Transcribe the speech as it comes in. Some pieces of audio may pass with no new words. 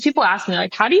people ask me,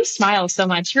 like, how do you smile so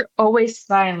much? You're always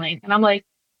smiling. And I'm like,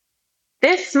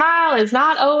 this smile is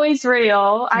not always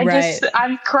real. Right.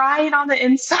 I'm crying on the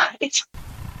inside.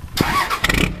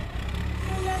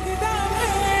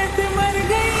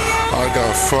 I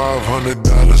got $500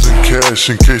 in cash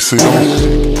in case they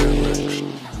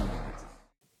don't.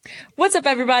 What's up,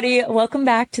 everybody? Welcome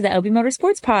back to the LB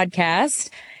Motorsports Podcast.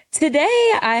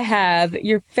 Today, I have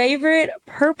your favorite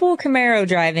purple Camaro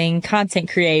driving content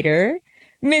creator,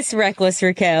 Miss Reckless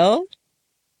Raquel.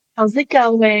 How's it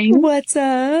going? What's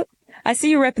up? I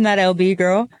see you repping that LB,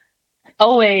 girl.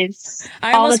 Always.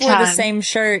 I All the almost wore the time. same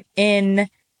shirt in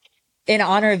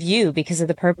honor of you because of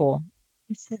the purple.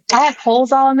 I have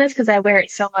holes all in this because I wear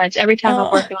it so much every time I'm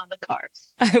Oh. working on the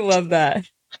cars. I love that.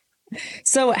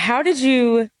 So how did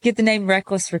you get the name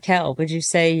Reckless Raquel? Would you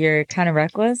say you're kind of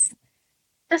reckless?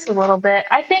 Just a little bit.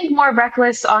 I think more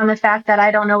reckless on the fact that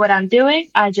I don't know what I'm doing.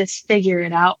 I just figure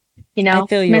it out, I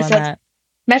feel you on that.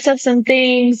 mess up some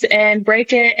things and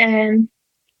break it, and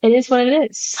it is what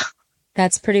it is.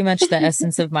 That's pretty much the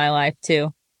essence of my life,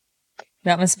 too.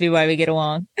 That must be why we get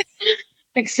along.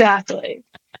 Exactly.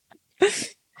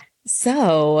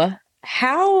 So,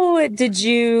 how did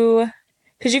you,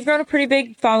 because you've grown a pretty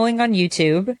big following on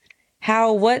YouTube,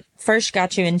 what first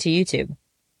got you into YouTube?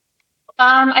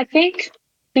 I think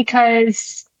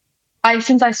because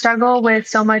since I struggle with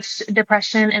so much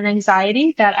depression and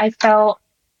anxiety that I felt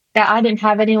that I didn't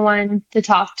have anyone to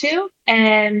talk to.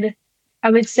 And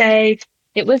I would say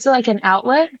it was like an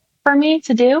outlet for me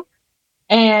to do.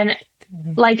 And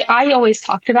like, I always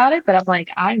talked about it, but I'm like,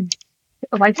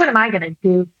 what am I going to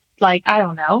do? Like, I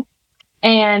don't know.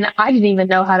 And I didn't even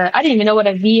know I didn't even know what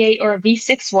a V8 or a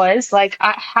V6 was. Like,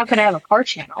 how could I have a car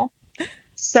channel?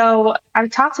 So I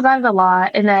talked about it a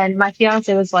lot. And then my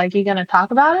fiance was like, you going to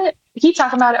talk about it? Keep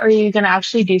talking about it, or are you going to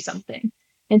actually do something?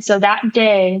 And so that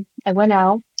day I went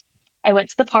out, I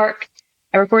went to the park,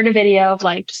 I recorded a video of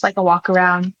like, just like a walk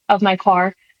around of my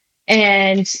car.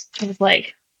 And I was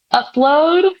like,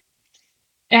 upload,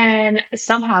 and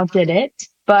somehow did it.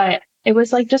 But it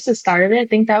was like just the start of it. I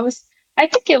think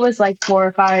it was like 4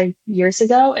 or 5 years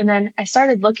ago. And then I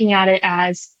started looking at it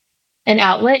as an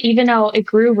outlet, even though it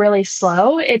grew really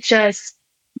slow. It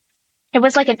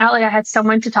was like an outlet. I had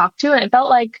someone to talk to, and it felt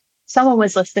like someone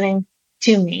was listening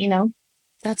to me.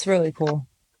 That's really cool.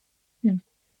 Yeah.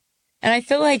 And I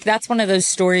feel like that's one of those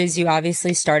stories you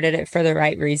obviously started it for the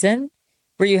right reason,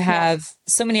 where you have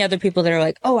so many other people that are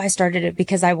like, oh, I started it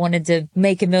because I wanted to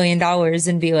make $1 million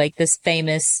and be like this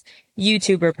famous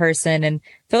YouTuber person. And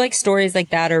I feel like stories like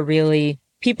that are really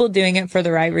people doing it for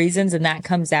the right reasons, and that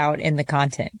comes out in the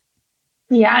content.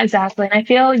 Yeah, exactly. And I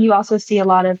feel you also see a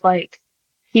lot of like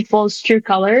people's true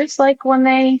colors, like when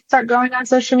they start growing on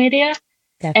social media.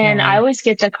 And I Definitely. always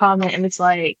get to comment and it's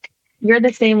like, you're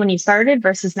the same when you started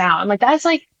versus now. I'm like, that's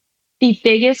like the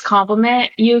biggest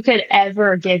compliment you could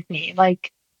ever give me.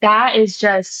 Like, that is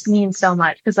just means so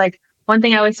much. Cause like one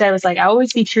thing I would say was like, I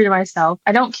always be true to myself.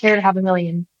 I don't care to have 1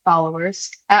 million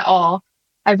followers at all.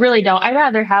 I really don't. I'd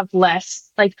rather have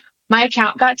less. Like, my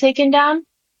account got taken down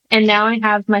and now I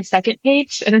have my second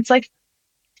page, and it's like,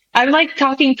 I'm like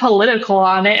talking political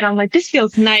on it. And I'm like, this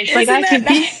feels nice. Like, Isn't I that could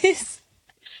be, nice?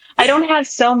 I don't have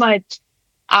so much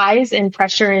eyes and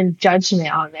pressure and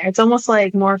judgment on there. It's almost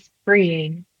like more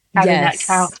freeing having that Yes.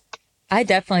 count. I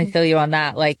definitely feel you on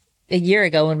that. Like a year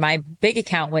ago when my big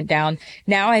account went down,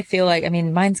 now I feel like, I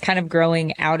mean, mine's kind of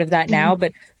growing out of that now,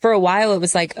 but for a while it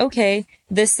was like, okay,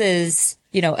 this is,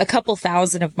 a couple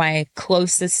thousand of my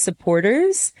closest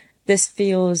supporters. This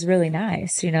feels really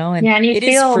nice, and Yeah, and you it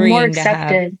is feel more freeing to have,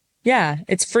 accepted. yeah,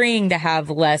 it's freeing to have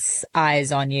less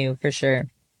eyes on you for sure.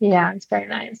 Yeah, it's very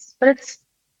nice. But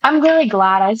I'm really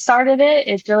glad I started it.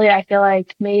 It's really, I feel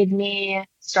like, made me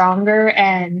stronger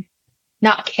and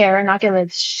not care, not give a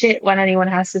shit what anyone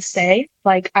has to say.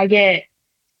 Like,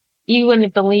 you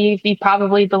wouldn't believe, you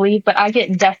probably believe, but I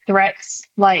get death threats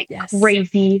like Yes.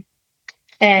 crazy.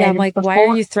 Yeah, I'm And like, why are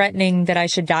before you threatening that I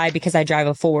should die because I drive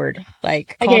a Ford?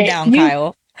 Like, I calm get down, you,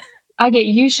 Kyle.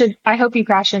 I hope you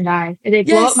crash and die. They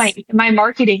blow up my Yes,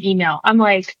 marketing email. I'm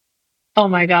like, oh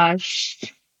my gosh.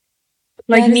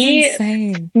 Like, that is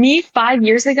insane. me 5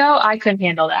 years ago, I couldn't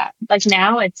handle that. Like,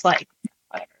 now it's like,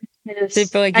 whatever. So you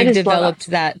feel like I you've just blow up. developed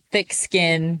that thick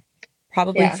skin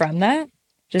probably Yeah. from that, I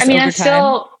just mean, over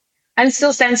time? I'm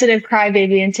still sensitive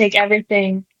crybaby and take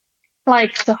everything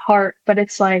like to heart, but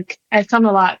it's like I've come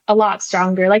a lot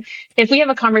stronger. Like, if we have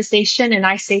a conversation and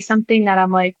I say something that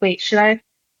I'm like, wait, should I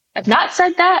have not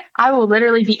said that? I will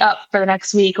literally be up for the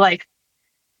next week. Like,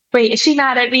 wait, is she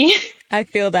mad at me? I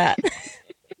feel that.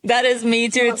 That is me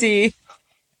to a T.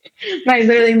 My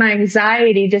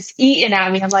anxiety just eating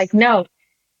at me. I'm like, no.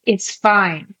 It's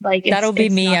fine. Like That'll be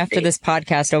it's me after nothing. this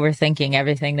podcast, overthinking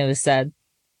everything that was said.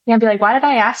 Yeah, I'd be like, why did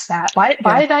I ask that? Why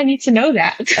Yeah, did I need to know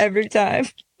that? every time.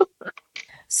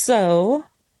 So,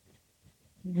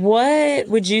 what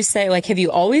would you say? Like, have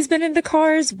you always been into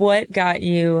cars? What got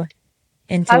you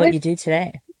into I what would you do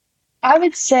today? I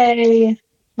would say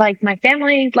like my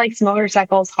family likes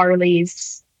motorcycles,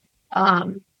 Harleys.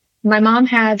 Um, my mom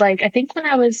had like I think when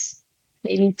I was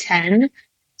maybe 10,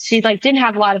 she like didn't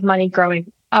have a lot of money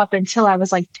growing up until I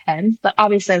was like 10, but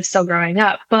obviously I was still growing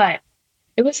up. But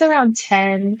it was around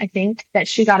 10, I think, that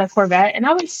she got a Corvette and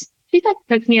she like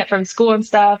picked me up from school and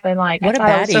stuff and like I What a thought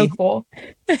it was so baddie. cool.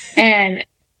 And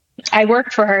I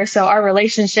worked for her, so our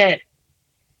relationship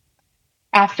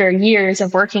after years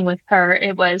of working with her,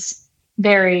 it was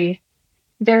very,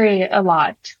 very a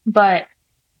lot. But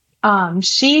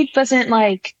she wasn't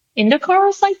like into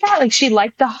cars like that. Like she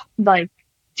liked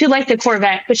the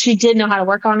Corvette, but she did know how to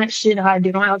work on it. She didn't know how to do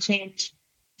an oil change.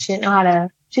 She didn't want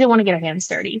to get her hands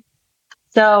dirty.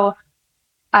 So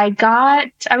I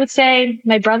would say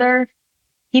my brother,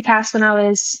 he passed when I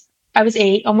was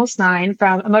 8, almost 9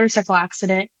 from a motorcycle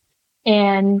accident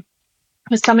and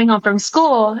was coming home from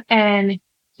school and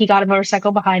he got a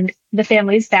motorcycle behind the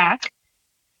family's back.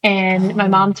 And my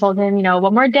mom Oh, told him,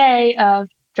 one more day of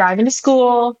driving to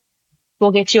school,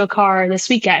 we'll get you a car this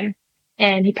weekend.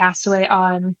 And he passed away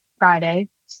on Friday.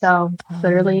 So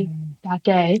literally oh, that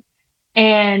day.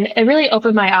 And it really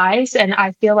opened my eyes. And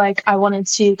I feel like I wanted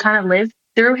to kind of live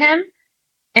through him.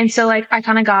 And so like I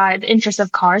kind of got the interest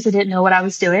of cars. I didn't know what I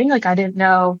was doing. Like I didn't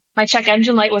know my check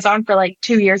engine light was on for like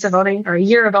 2 years of owning or a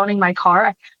year of owning my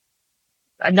car.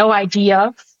 I had no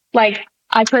idea. Like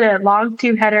I put a long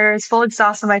tube headers, full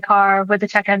exhaust in my car with the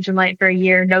check engine light for a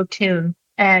year, no tune.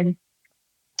 And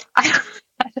I,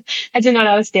 I didn't know what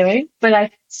I was doing, but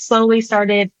I slowly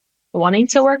started wanting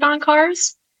to work on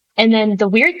cars. And then the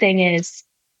weird thing is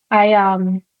I,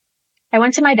 um, I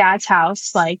went to my dad's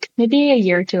house like maybe a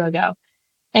year or two ago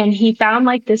and he found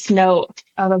like this note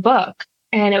of a book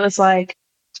and it was like,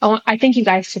 oh, I think you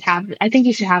should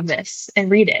have this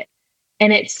and read it.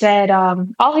 And it said,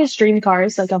 all his dream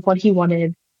cars, like of what he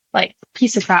wanted, like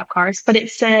piece of crap cars, but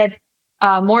it said,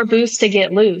 more boost to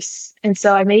get loose. And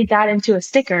so I made that into a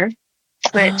sticker,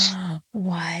 which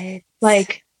what?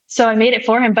 so I made it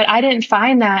for him, but I didn't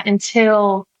find that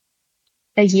until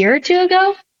a year or two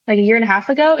ago, like a year and a half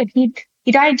ago. And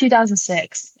he died in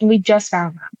 2006 and we just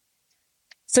found that.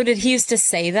 So did he used to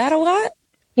say that a lot?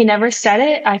 He never said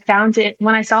it. I found it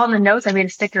when I saw it in the notes. I made a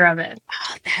sticker of it.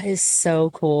 Oh, that is so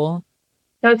cool.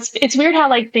 So it's weird how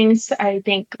like things I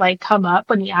think like come up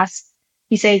when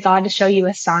you say God to show you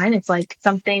a sign. It's like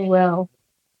something will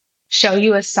show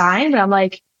you a sign, but I'm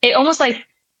like it almost like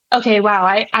okay, wow,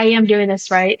 I am doing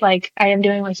this right. Like I am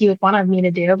doing what He would want me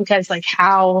to do because like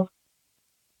how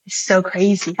it's so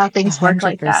crazy how A things work hundred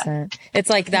like that. percent. It's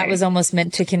like that Very, was almost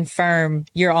meant to confirm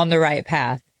you're on the right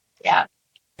path. yeah,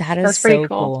 That that is was pretty so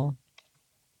cool. cool.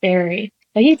 Very.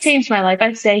 But He changed my life.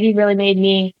 I'd say He really made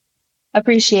me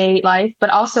appreciate life, but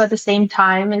also at the same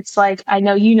time, it's like I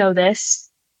know you know this.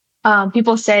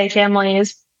 People say family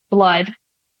is blood.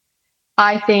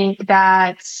 I think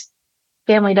that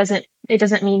family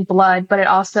doesn't mean blood, but it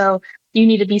also you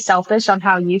need to be selfish on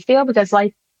how you feel because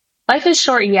life is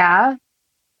short, yeah.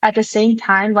 At the same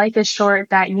time, life is short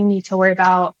that you need to worry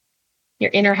about your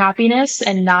inner happiness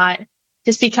and not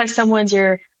just because someone's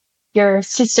your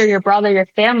sister, your brother, your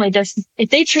family, just if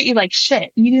they treat you like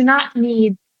shit, you do not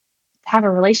need to have a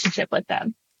relationship with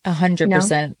them, A you hundred know?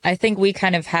 percent. I think we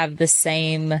kind of have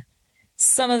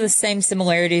some of the same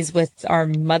similarities with our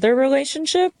mother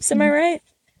relationships. Am I right?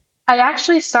 I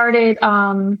actually started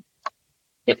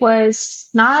it was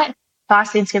not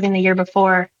last Thanksgiving the year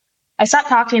before. I stopped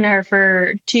talking to her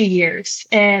for 2 years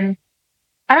and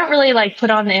I don't really like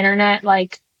put on the internet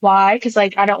like why because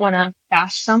like I don't want to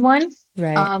bash someone.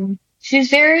 Right. She's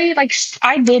very like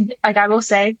I did like I will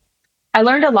say I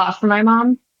learned a lot from my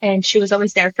mom and she was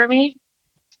always there for me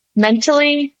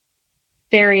mentally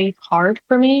very hard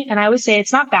for me and I would say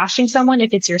it's not bashing someone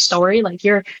if it's your story like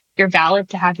you're valid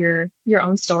to have your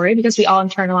own story because we all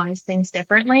internalize things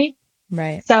differently.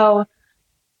 Right. So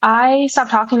I stopped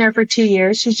talking to her for 2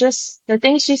 years. She's just the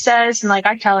things she says, and like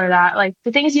I tell her that, like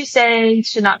the things you say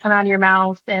should not come out of your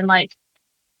mouth, and like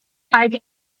I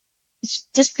it's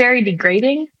just very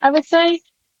degrading, I would say.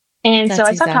 And so That's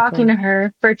I stopped talking exactly to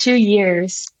her for 2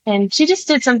 years, and she just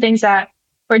did some things that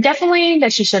were definitely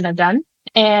that she shouldn't have done.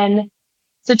 And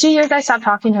so 2 years I stopped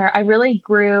talking to her. I really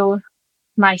grew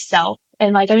myself,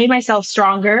 and like I made myself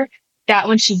stronger. That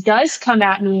when she does come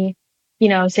at me,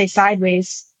 say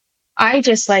sideways, I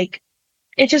just like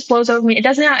it just blows over me. It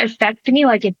does not affect me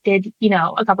like it did,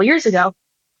 a couple years ago.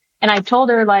 And I told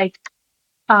her like,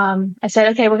 I said,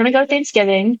 okay, we're gonna go to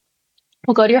Thanksgiving.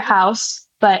 We'll go to your house,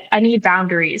 but I need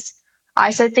boundaries.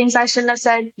 I said things I shouldn't have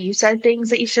said. You said things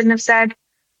that you shouldn't have said.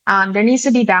 There needs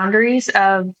to be boundaries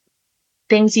of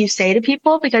things you say to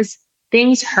people because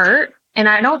things hurt. And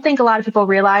I don't think a lot of people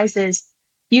realize is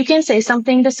you can say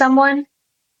something to someone,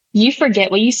 you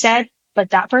forget what you said, but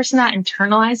that person that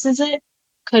internalizes it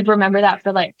could remember that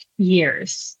for like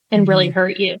years and really Mm-hmm.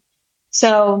 hurt you.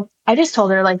 So I just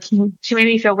told her like she made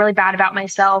me feel really bad about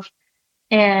myself.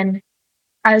 And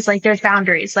I was like, there's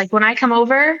boundaries. Like when I come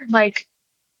over, like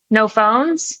no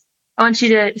phones. I want you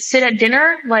to sit at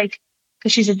dinner, like,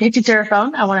 because she's addicted to her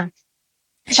phone. I want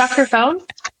to chuck her phone.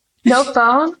 No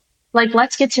phone. Like,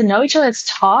 let's get to know each other. Let's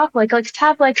talk. Like, let's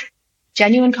have like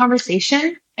genuine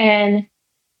conversation. And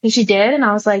she did. And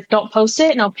I was like, don't post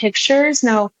it. No pictures.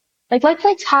 No, like,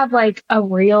 let's have like a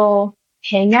real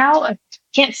hangout. I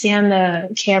can't stand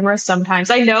the camera sometimes.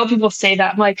 I know people say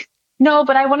that. I'm like, no,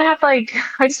 but I want to have like,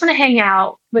 I just want to hang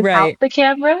out without Right. the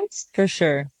cameras. For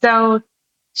sure. So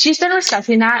she's been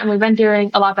respecting that and we've been doing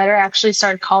a lot better. I actually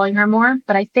started calling her more,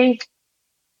 but I think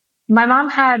my mom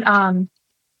had,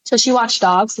 so she watched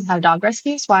dogs and had dog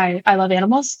rescues, why I love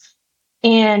animals.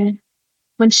 And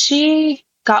when she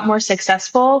got more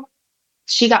successful,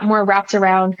 she got more wrapped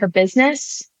around her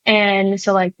business. And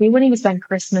so like we wouldn't even spend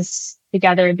Christmas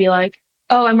together and be like,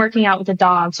 oh, I'm working out with the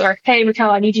dogs or, hey,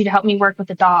 Raquel, I need you to help me work with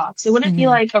the dogs. It wouldn't be Mm-hmm.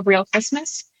 like a real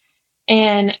Christmas.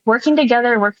 And working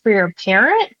together and work for your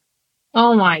parent,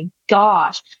 oh my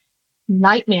gosh,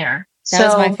 nightmare. That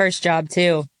was my So first job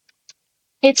too.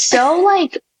 it's so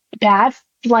like bad.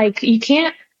 Like you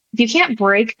can't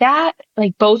break that.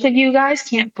 Like both of you guys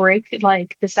can't break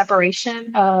like the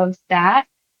separation of that.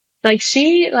 Like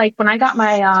like when I got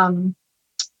my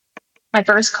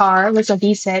first car was a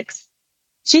V6.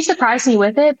 She surprised me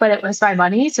with it, but it was my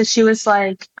money. So she was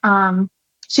like,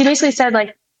 she basically said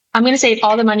like, I'm gonna save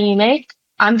all the money you make.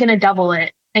 I'm gonna double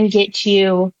it and get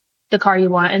you the car you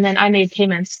want. And then I made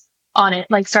payments on it,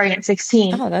 like starting at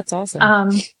 16. Oh, that's awesome.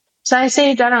 Um, so I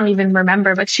saved, I don't even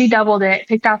remember, but she doubled it,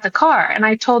 picked out the car. And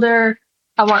I told her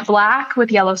I want black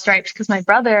with yellow stripes because my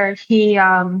brother, he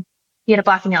had a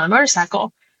black and yellow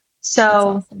motorcycle. That's So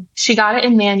awesome. she got it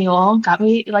in manual, got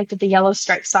me like the yellow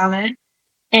stripes on it.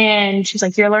 And she's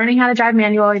like, you're learning how to drive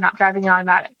manual, you're not driving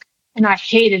automatic. And I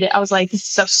hated it. I was like, this is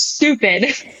so stupid.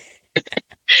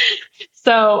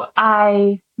 So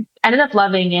I ended up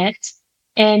loving it.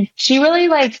 And she really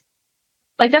like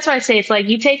that's why I say it's like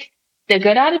you take the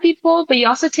good out of people, but you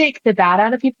also take the bad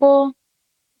out of people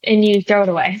and you throw it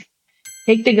away.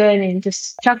 Take the good and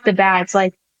just chuck the bad. It's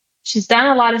like she's done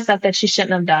a lot of stuff that she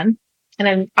shouldn't have done.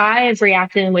 And I have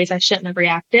reacted in ways I shouldn't have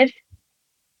reacted.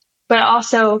 But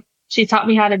also she taught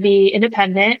me how to be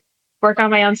independent, work on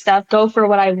my own stuff, go for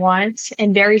what I want,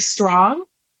 and very strong.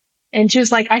 And she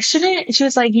was like, I shouldn't. She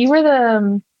was like, you were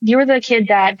the kid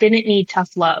that didn't need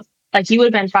tough love. Like you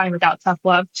would have been fine without tough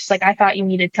love. She's like, I thought you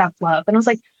needed tough love. And I was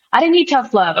like, I didn't need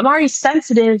tough love. I'm already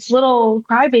sensitive, little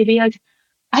crybaby. Like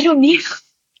I don't need.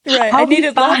 Right. I I'll be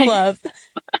needed love, fine. love.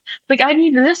 Like I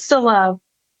need this to love.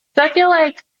 So I feel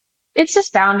like it's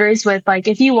just boundaries with like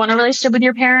if you want a relationship with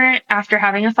your parent after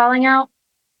having a falling out,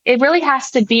 it really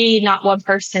has to be not one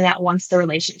person that wants the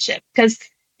relationship. Because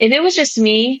if it was just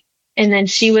me and then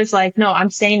she was like, no,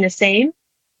 I'm staying the same,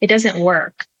 it doesn't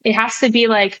work. It has to be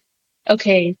like,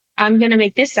 okay, I'm going to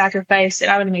make this sacrifice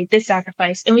and I'm going to make this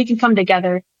sacrifice and we can come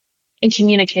together and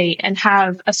communicate and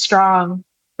have a strong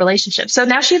relationship. So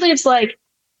now she lives like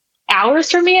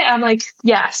hours from me. I'm like,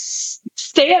 yes,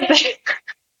 stay up there.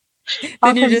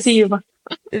 I'll Then you come see just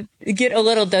you. get a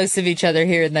little dose of each other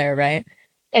here and there, right?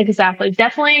 Exactly.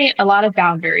 Definitely a lot of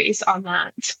boundaries on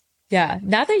that. Yeah.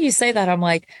 Now that you say that, I'm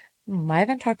like, I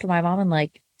haven't talked to my mom in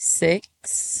like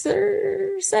 6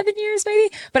 or 7 years,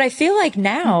 maybe. But I feel like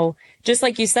now, just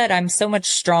like you said, I'm so much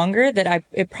stronger that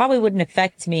it probably wouldn't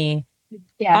affect me.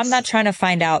 I'm not Yes. trying to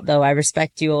find out though. I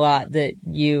respect you a lot that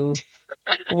you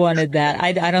wanted that.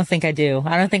 I don't think I do.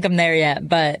 I don't think I'm there yet,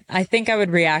 but I think I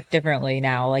would react differently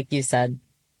now, like you said.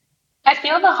 I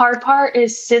feel the hard part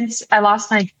is since I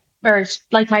lost or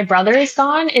like my brother is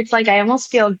gone, it's like I almost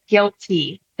feel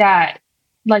guilty that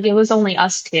like it was only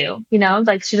us two,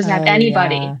 like she doesn't have Oh,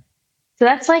 anybody. yeah. So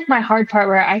that's like my hard part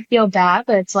where I feel bad,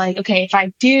 but it's like, okay, if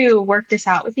I do work this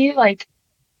out with you, like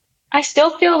I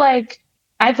still feel like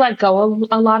I've let go of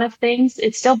a lot of things.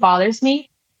 It still bothers me.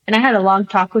 And I had a long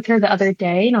talk with her the other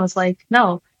day and I was like,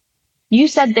 no, you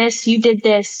said this, you did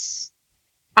this.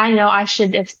 I know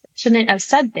shouldn't have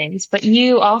said things, but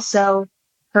you also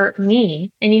hurt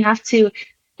me and you have to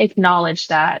acknowledge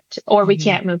that, or we Hmm.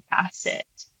 can't move past it.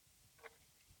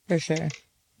 For sure.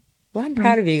 Well, I'm Mm.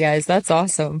 proud of you guys. That's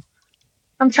awesome.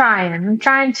 I'm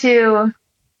trying to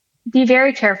be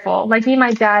very careful. Like me and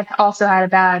my dad also had a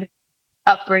bad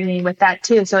upbringing with that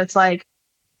too. So it's like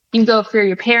you go through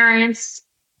your parents.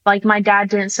 Like my dad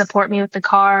didn't support me with the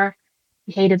car.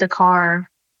 He hated the car.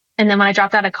 And then when I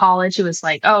dropped out of college, he was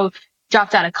like, "Oh,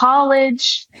 dropped out of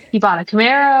college. You bought a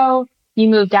Camaro. You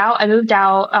moved out." I moved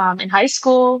out in high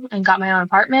school and got my own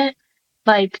apartment.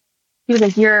 Like he was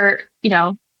like, "You're,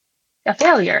 a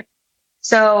failure."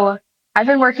 So I've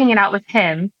been working it out with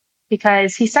him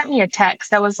because he sent me a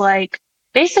text that was like,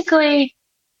 basically,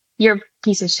 you're a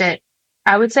piece of shit.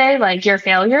 I would say like you're a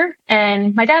failure.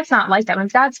 And my dad's not like that. My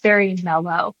dad's very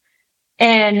mellow.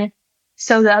 And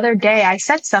so the other day I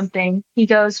said something. He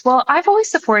goes, "Well, I've always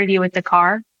supported you with the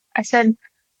car." I said,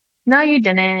 "No, you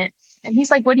didn't." And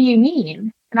he's like, "What do you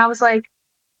mean?" And I was like,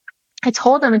 I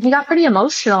told him and he got pretty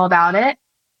emotional about it.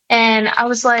 And I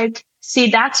was like, see,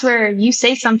 that's where you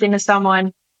say something to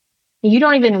someone and you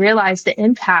don't even realize the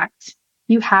impact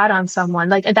you had on someone.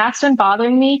 Like that's been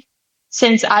bothering me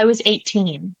since I was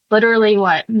 18, literally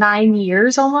what, 9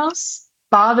 years almost,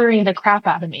 bothering the crap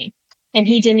out of me. And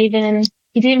he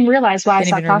didn't realize why I Didn't even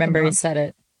stopped talking remember to he him. said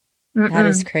it. That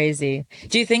is Mm-mm. crazy.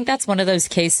 Do you think that's one of those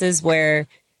cases where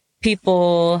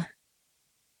people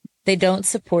they don't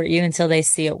support you until they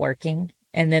see it working?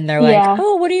 And then they're like, Yeah.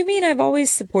 "Oh, what do you mean? I've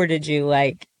always supported you."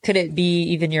 Like, could it be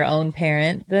even your own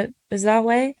parent that is that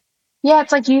way? Yeah,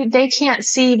 it's like they can't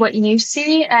see what you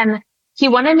see. And he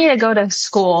wanted me to go to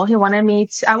school. I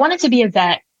wanted to be a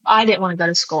vet. I didn't want to go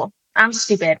to school. I'm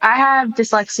stupid. I have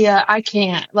dyslexia. I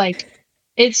can't, like,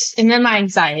 and then my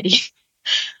anxiety.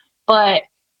 But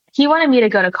he wanted me to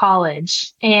go to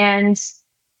college. And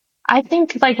I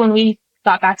think, like, when we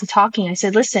got back to talking, I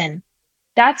said, listen,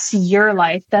 that's your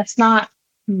life. That's not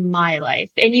my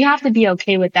life. And you have to be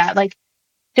okay with that. Like,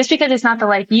 just because it's not the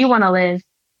life you want to live,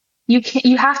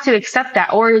 you have to accept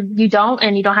that, or you don't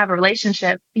and you don't have a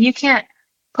relationship. You can't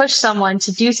push someone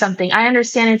to do something. I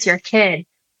understand it's your kid,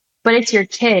 but it's your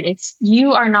kid. It's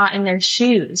you are not in their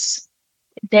shoes.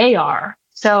 They are.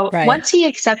 So Right. once he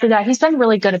accepted that, he's been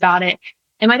really good about it.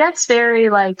 And my dad's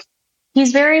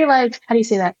he's very like, how do you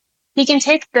say that? He can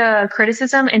take the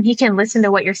criticism and he can listen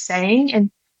to what you're saying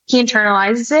and he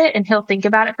internalizes it and he'll think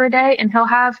about it for a day and he'll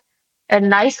have a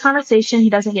nice conversation. He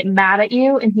doesn't get mad at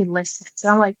you and he listens. So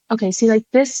I'm like, okay, see, like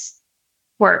this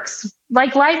works.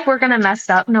 Like life, we're going to mess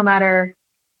up no matter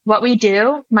what we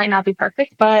do. Might not be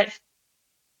perfect, but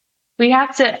we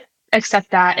have to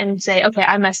accept that and say, okay,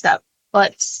 I messed up.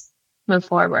 Let's move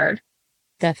forward.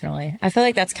 Definitely. I feel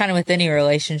like that's kind of with any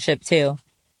relationship too.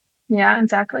 Yeah,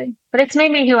 exactly. But it's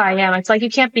made me who I am. It's like you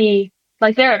can't be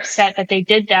like they're upset that they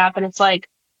did that, but it's like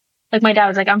my dad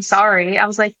was like, "I'm sorry." I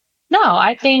was like, "No,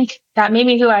 I think that made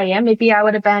me who I am. Maybe I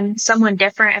would have been someone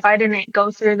different if I didn't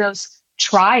go through those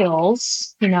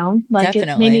trials, like it made me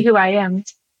Definitely. who I am."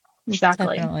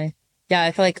 Exactly. Definitely. Yeah,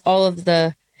 I feel like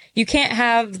you can't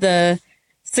have the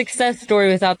success story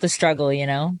without the struggle, you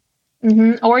know?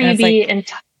 Or And you it's like be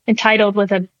entitled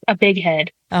with a big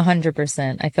head.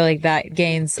 100%. I feel like that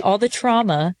gains all the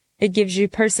trauma. It gives you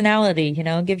personality, you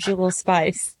know, it gives you a little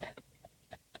spice.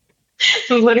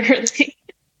 Literally.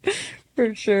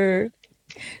 For sure.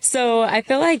 So I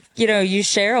feel like, you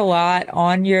share a lot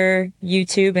on your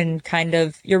YouTube and kind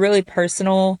of, you're really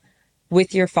personal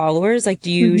with your followers. Like,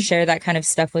 do you Mhm. share that kind of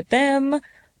stuff with them?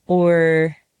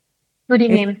 Or What do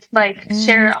you if, mean? Like mm,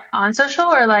 share on social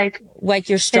or like like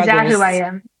your is that who I struggles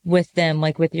am? with them,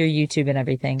 like with your YouTube and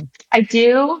everything? I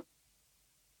do,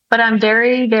 but I'm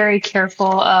very, very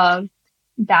careful of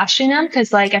bashing them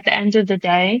because, like, at the end of the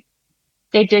day,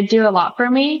 they did do a lot for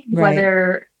me. Right.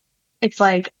 Whether it's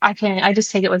like I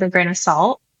just take it with a grain of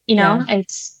salt. Yeah.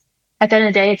 It's at the end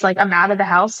of the day, it's like I'm out of the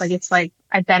house. Like, it's like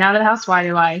I've been out of the house. Why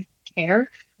do I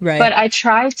care? Right. But I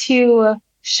try to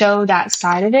show that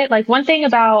side of it. Like, one thing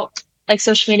about like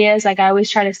social media is like I always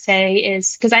try to say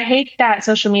is because I hate that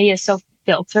social media is so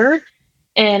filtered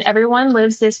and everyone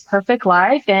lives this perfect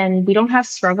life and we don't have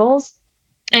struggles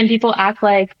and people act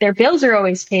like their bills are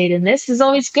always paid and this is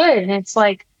always good and it's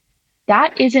like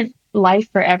that isn't life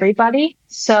for everybody.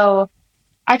 So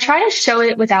I try to show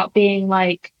it without being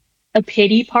like a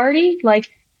pity party,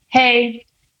 like, hey,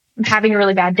 I'm having a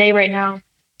really bad day right now.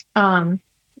 um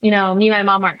Me and my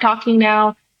mom aren't talking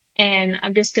now and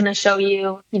I'm just going to show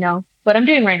you, what I'm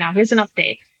doing right now. Here's an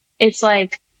update. It's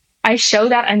like I show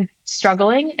that I'm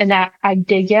struggling and that I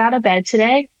did get out of bed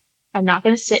today. I'm not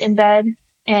going to sit in bed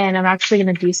and I'm actually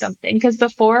going to do something because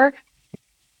before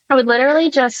I would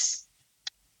literally just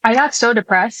I got so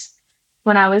depressed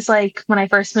when I was like, when I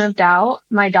first moved out,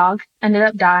 my dog ended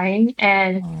up dying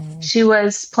and Oh, she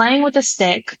was playing with a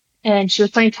stick and she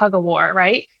was playing tug of war,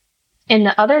 right? And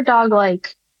the other dog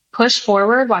like pushed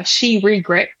forward while she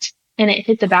re-gripped and it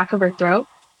hit the back of her throat.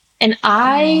 And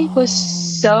I was oh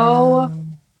so no.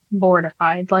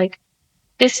 mortified. Like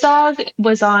this dog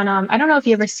was on I don't know if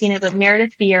you ever seen it, but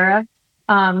Meredith Vieira.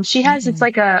 She has it's Mm-mm.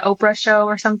 like a Oprah show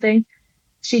or something.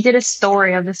 She did a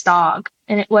story of this dog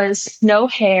and it was no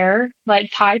hair,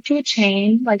 like tied to a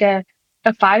chain, like a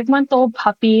 5 month old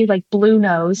puppy, like blue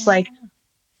nose, like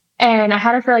and I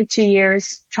had her for like 2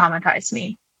 years, traumatized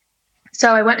me.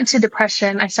 So I went into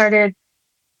depression. I started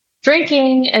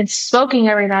drinking and smoking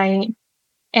every night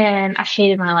and I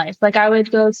hated my life. Like I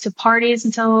would go to parties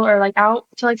until or like out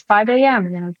till like 5 a.m.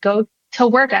 and then I'd go to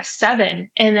work at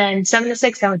 7 and then 7 to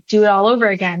 6 I would do it all over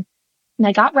again. And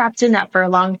I got wrapped in that for a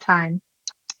long time.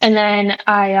 And then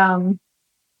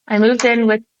I moved in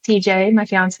with TJ, my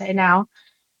fiance now,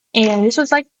 and this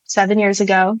was like 7 years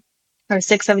ago or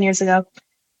 6, 7 years ago.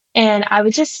 And I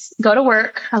would just go to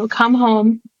work. I would come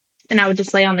home and I would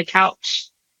just lay on the couch.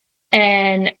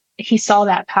 And he saw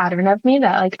that pattern of me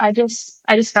that like I just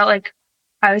felt like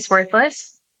I was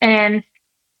worthless. And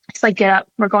it's like, get up,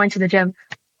 we're going to the gym.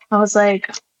 I was like,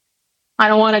 I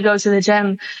don't want to go to the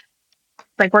gym.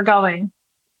 Like we're going.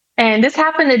 And this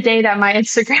happened the day that my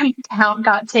Instagram account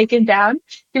got taken down.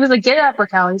 He was like, get up,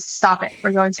 Raquel. Stop it.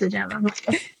 We're going to the gym. I'm like,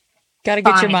 Got to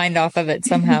get your fine. mind off of it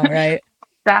somehow, right?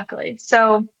 Exactly.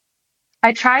 So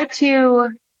I try to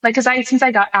like, cause since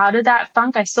I got out of that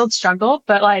funk, I still struggle,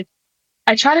 but like,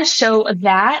 I try to show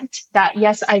that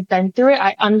yes, I've been through it.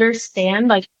 I understand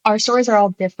like our stories are all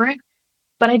different,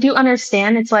 but I do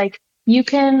understand it's like you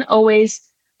can always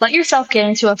let yourself get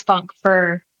into a funk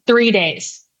for 3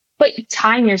 days, but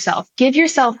time yourself. Give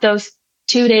yourself those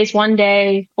 2 days, 1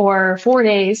 day, or 4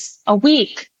 days, a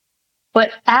week.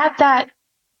 But at that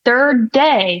third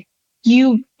day,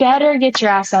 you better get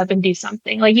your ass up and do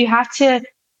something. Like you have to,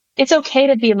 it's okay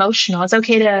to be emotional. It's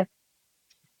okay to,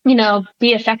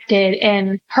 be affected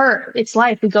and hurt. It's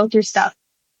life. We go through stuff.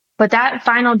 But that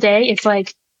final day, it's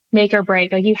like make or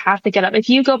break. Like you have to get up. If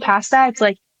you go past that, it's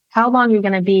like how long you're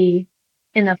gonna be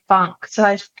in the funk. So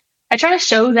I try to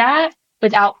show that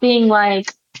without being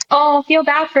like, oh, feel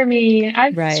bad for me. I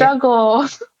Right. struggle.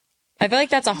 I feel like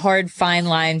that's a hard fine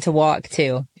line to walk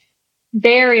too.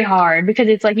 Very hard because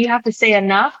it's like you have to say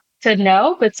enough to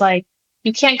know, but it's like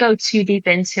you can't go too deep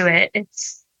into it.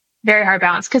 It's very hard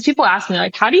balance. Because people ask me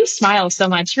like, how do you smile so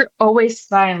much? You're always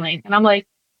smiling. And I'm like,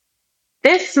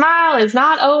 this smile is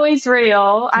not always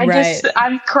real. Right.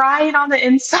 I'm crying on the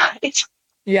inside.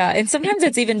 Yeah. And sometimes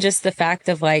it's even just the fact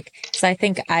of like, so I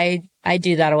think I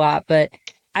do that a lot, but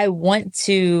I want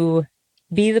to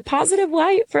be the positive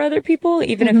light for other people,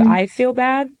 even if Hmm. I feel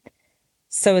bad.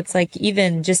 So it's like,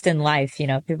 even just in life,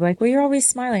 people are like, well, you're always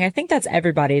smiling. I think that's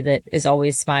everybody that is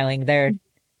always smiling. They're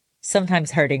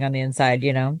sometimes hurting on the inside.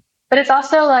 But it's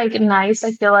also like nice.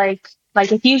 I feel like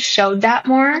if you showed that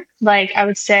more, like I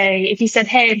would say, if you said,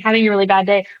 "Hey, I'm having a really bad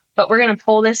day, but we're gonna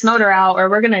pull this motor out, or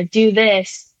we're gonna do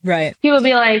this," Right. people would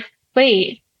be like,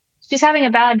 "Wait, she's having a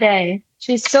bad day.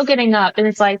 She's still getting up," and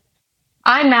it's like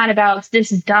I'm mad about this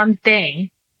dumb thing.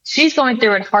 She's going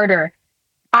through it harder.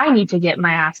 I need to get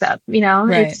my ass up.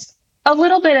 Right. It's a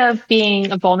little bit of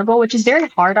being vulnerable, which is very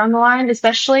hard on the line,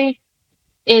 especially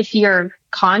if your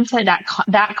content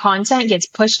that content gets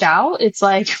pushed out. It's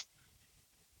like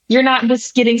you're not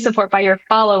just getting support by your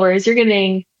followers, you're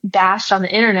getting bashed on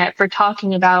the internet for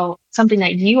talking about something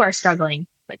that you are struggling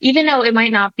but even though it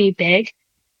might not be big,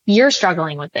 you're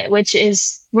struggling with it, which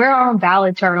is we're all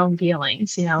valid to our own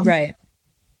feelings. Right.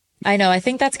 I know. I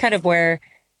think that's kind of where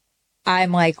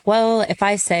I'm like, well, if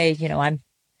I say,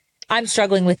 I'm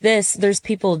struggling with this, there's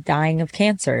people dying of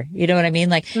cancer. You know what I mean?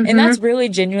 Like, and Hmm. that's really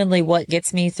genuinely what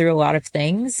gets me through a lot of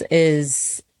things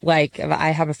is like, I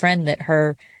have a friend that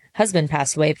her husband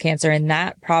passed away of cancer, and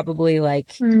that probably like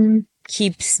Mm,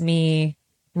 keeps me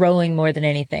rolling more than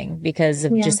anything because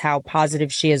of yeah. just how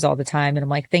positive she is all the time. And I'm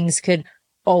like, things could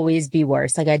always be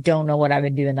worse. Like, I don't know what I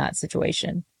would do in that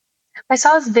situation. I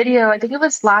saw this video, I think it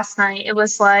was last night. It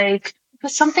was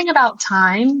something about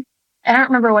time. I don't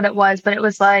remember what it was, but it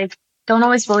was like, don't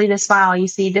always believe the smile. You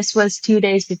see, this was 2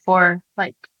 days before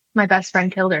like my best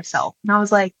friend killed herself. And I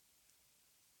was like,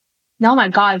 no, my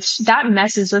gosh, that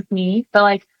messes with me. But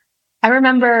like, I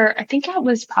remember, I think I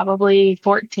was probably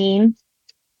 14.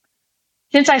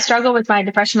 Since I struggle with my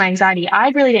depression, my anxiety, I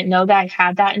really didn't know that I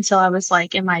had that until I was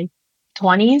like in my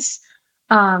 20s.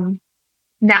 Um,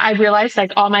 Now I realized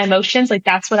like all my emotions, like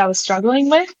that's what I was struggling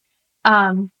with.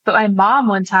 But my mom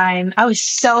one time, I was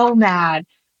so mad.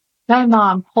 My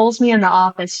mom pulls me in the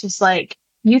office, just like,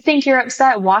 you think you're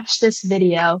upset? Watch this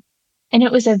video. And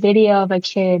it was a video of a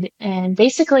kid, and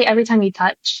basically every time you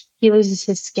touch, he loses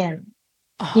his skin.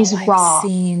 Oh, He's I've raw.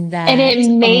 seen And it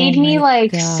that. Oh made me my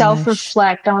like gosh.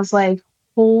 self-reflect. I was like,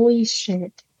 holy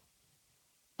shit.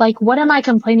 Like, what am I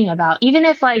complaining about? Even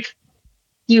if like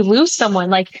you lose someone,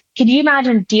 like, can you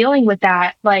imagine dealing with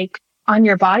that like on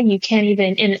your body? You can't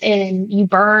even and you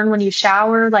burn when you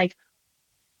shower. Like,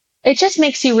 it just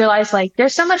makes you realize like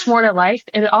there's so much more to life.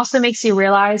 And it also makes you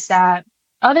realize that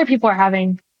other people are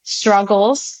having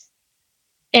struggles.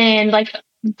 And like,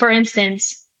 for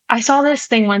instance, I saw this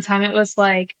thing one time. It was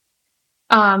like,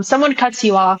 someone cuts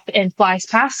you off and flies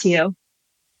past you.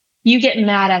 You get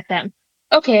mad at them.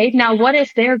 Okay, now what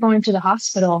if they're going to the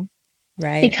hospital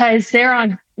Right. because they're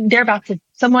about to,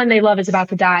 someone they love is about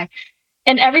to die.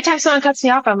 And every time someone cuts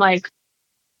me off, I'm like,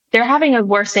 they're having a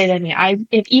worse day than me.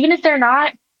 Even if they're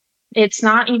not, it's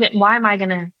not even, why am I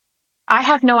gonna, I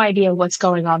have no idea what's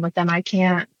going on with them. I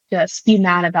can't just be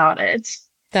mad about it.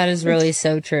 That is really It's,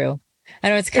 so true. I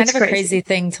know it's kind it's of a crazy crazy.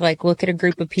 thing to like look at a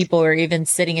group of people or even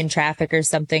sitting in traffic or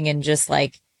something and just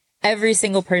like every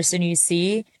single person you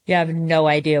see, you have no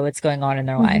idea what's going on in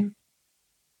their life. hmm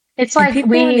It's And like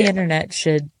people on the internet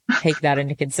should take that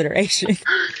into consideration.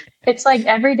 it's like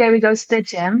every day we go to the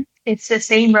gym, it's the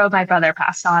same road my brother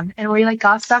passed on. And we like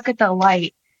got stuck at the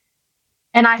light.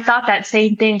 And I thought that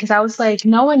same thing because I was like,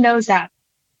 no one knows that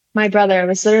my brother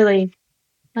was literally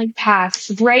like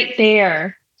passed right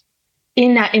there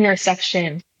in that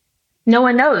intersection. No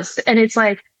one knows. And it's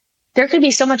like, there could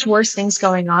be so much worse things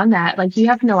going on that like you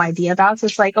have no idea about. So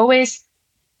it's like always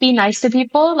be nice to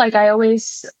people. Like I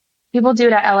always, people do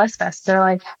it at LS Fest.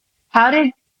 How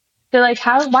did, they're like,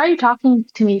 why are you talking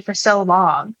to me for so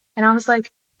long? And I was like,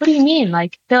 what do you mean?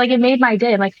 Like, they're like, it made my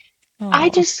day. I'm like,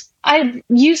 Oh,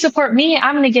 you support me.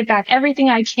 I'm going to give back everything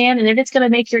I can. And if it's going to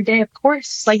make your day, of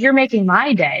course, like you're making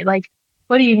my day. Like,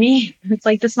 what do you mean? It's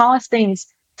like the smallest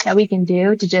things that we can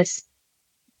do to just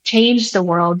change the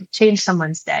world, change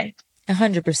someone's day.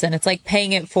 100%. It's like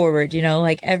paying it forward, you know,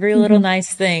 like every little hmm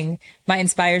nice thing might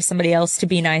inspire somebody else to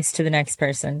be nice to the next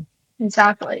person.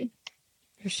 Exactly.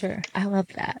 For sure. I love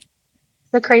that.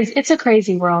 It's a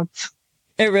crazy world.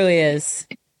 It really is.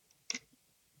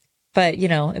 But, you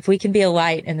know, if we can be a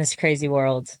light in this crazy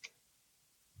world,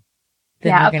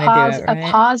 then Yeah, we're going to do it, a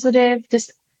right? positive,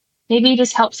 just maybe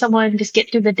just help someone just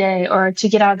get through the day or to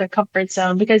get out of their comfort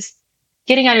zone because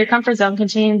getting out of your comfort zone can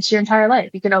change your entire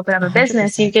life. You can open up a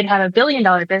business, you 100%. can have $1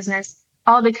 billion business,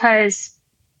 all because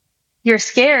you're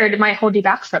scared it might hold you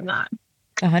back from that.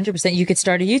 100%. You could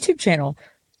start a YouTube channel.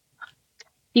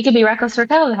 You could be reckless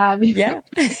Raquel to have. Yeah.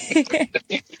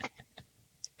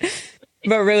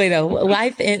 But really though,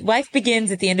 life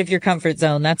begins at the end of your comfort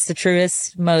zone. That's the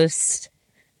truest, most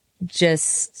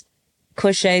just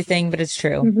cliche thing, but it's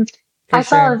true. Mhm. For I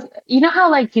sure. saw, you know how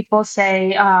like people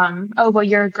say, oh, well,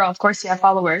 you're a girl, of course you have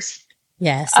followers.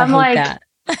 Yes, I I'm hate like, that.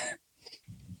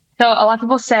 so a lot of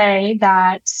people say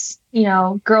that,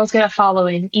 girls get a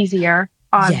following easier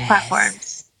on Yes.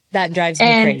 platforms. That drives me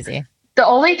And crazy. the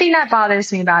only thing that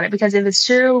bothers me about it, because if it's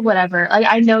true, whatever, like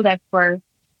I know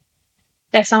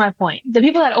that's not my point. The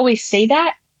people that always say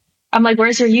that, I'm like,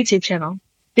 where's your YouTube channel?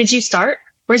 Did you start?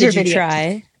 Where's your Did you videos?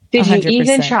 try? Did you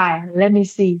even 100%. try? Let me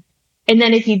see. And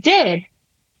then if you did,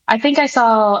 I think I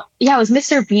saw, yeah, it was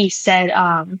Mr. Beast said,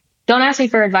 don't ask me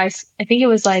for advice. I think it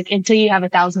was like until you have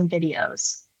 1,000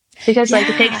 videos. Because like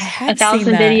it Yeah, I takes a had seen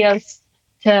thousand that. videos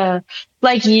to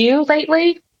like you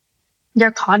lately,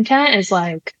 your content is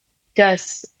like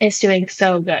just it's doing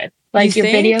so good. You Like your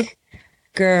video, think?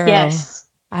 Girl, yes.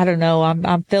 I don't know.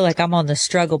 I feel like I'm on the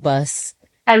struggle bus.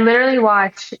 I literally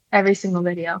watch every single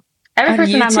video. Every On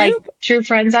person I'm like YouTube? true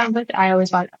friends on with, I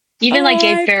always watch. Even like Oh,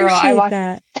 Gabe I Farrell, appreciate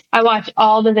that. I watch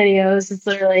all the videos. It's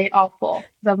literally awful.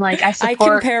 I'm like, I I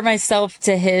support. compare myself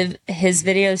to his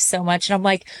videos so much, and I'm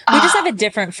like, we just have Ah, a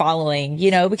different following,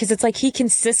 you know, because it's like he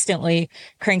consistently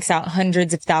cranks out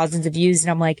hundreds of thousands of views, and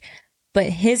I'm like, but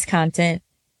his content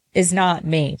is not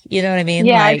me. You know what I mean?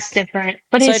 yeah, it's Like, different.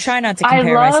 But so I his, try not to I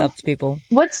compare love. myself to people.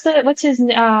 What's his?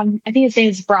 I think his name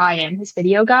is Brian. His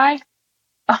video guy.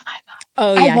 Oh my god,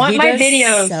 Oh I yeah, want he my does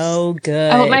videos. so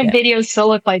I want my good. videos to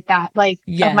look like that, like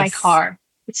of my Yes. car.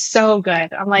 It's so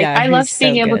good. I'm like, Yeah, I he's love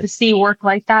being so able to good. see work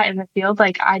like that in the field.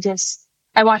 Like, I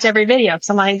watch every video.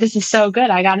 So I'm like, this is so good.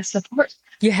 I gotta support.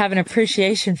 You have an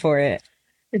appreciation for it.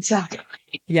 Exactly.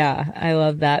 Yeah, I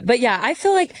love that. But yeah, I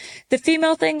feel like the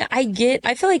female thing I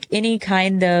feel like any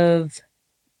kind of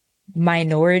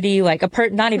minority, like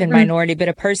not even hmm minority, but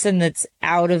a person that's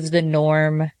out of the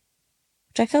norm,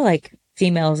 which I feel like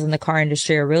females in the car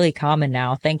industry are really common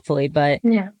now, thankfully. But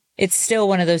Yeah. it's still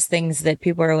one of those things that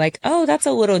people are like, oh, that's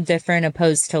a little different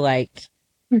opposed to like,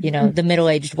 Mhm. the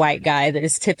middle-aged white guy that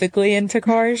is typically into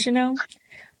cars. I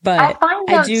But find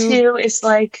I though do, too is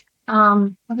like,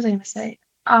 what was I gonna say?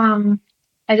 Um,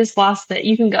 I just lost it.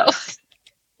 You can go.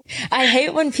 I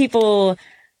hate when people,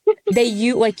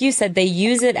 like you said, they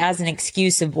use it as an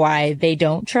excuse of why they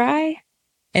don't try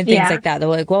and things Yeah. like that. They're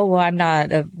like, well, I'm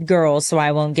not a girl, so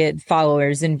I won't get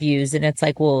followers and views. And it's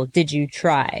like, well, did you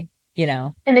try? You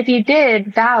know? And if you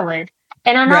did, valid.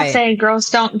 And I'm not Right. saying girls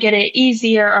don't get it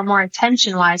easier or more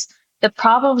attention wise. The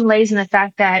problem lays in the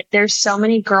fact that there's so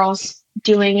many girls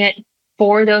doing it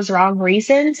for those wrong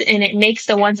reasons, and it makes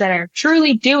the ones that are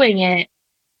truly doing it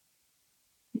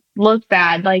look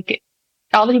bad. Like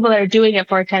all the people that are doing it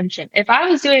for attention. If I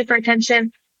was doing it for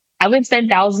attention, I would spend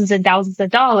thousands and thousands of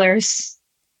dollars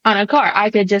on a car. I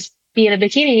could just be in a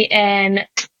bikini and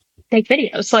take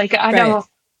videos. Like I Right. don't,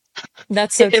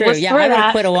 That's so if it true. was Yeah, for I would have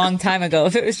that, quit a long time ago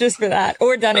if it was just for that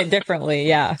or done it differently.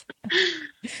 Yeah.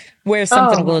 Wear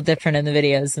something a oh little different in the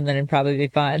videos and then it'd probably be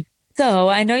fine. So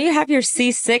I know you have your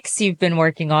C6 you've been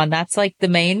working on. That's like the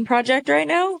main project right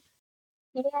now.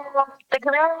 yeah, the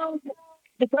Camaro,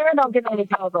 the Camaro don't get any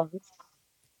problems.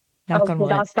 Knock Oh, on the wood.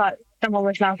 dogs thought someone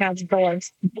was knocking on the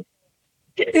doors.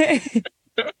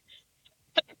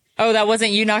 Oh, that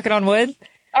wasn't you knocking on wood?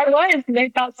 I was. They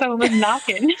thought someone was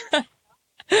knocking.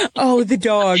 Oh, the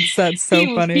dogs. That's so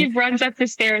He funny. runs up the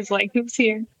stairs like, who's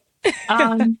here?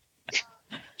 Um,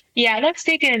 yeah, that's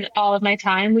taken all of my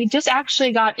time. We just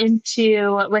actually got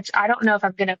into, which I don't know if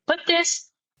I'm gonna put this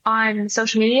on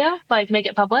social media, like make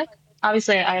it public.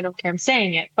 Obviously, I don't care. I'm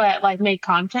saying it, but like make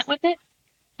content with it.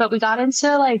 But we got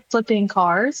into like flipping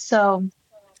cars. So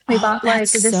we Oh, bought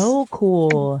that's like this so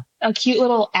cool. a cute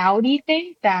little Audi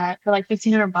thing that for like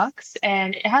 1,500 bucks,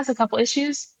 and it has a couple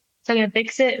issues. So I'm gonna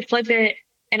fix it, flip it,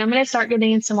 and I'm gonna start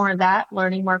getting into more of that,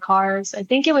 learning more cars. I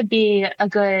think it would be a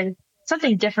good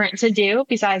something different to do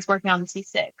besides working on the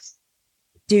C6.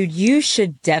 Dude, you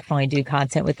should definitely do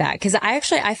content with that. Cause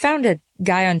I found a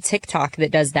guy on TikTok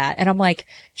that does that. And I'm like,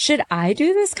 should I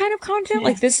do this kind of content? Yeah.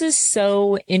 Like, this is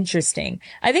so interesting.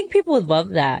 I think people would love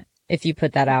that if you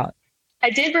put that out. I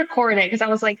did record it because I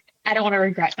was like, I don't want to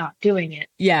regret not doing it.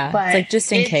 Yeah. It's But like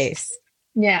just in it's case.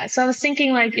 yeah. So I was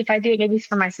thinking like if I do it maybe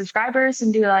for my subscribers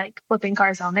and do like flipping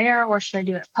cars on there, or should I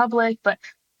do it public? But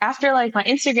after like my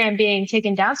Instagram being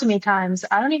taken down so many times,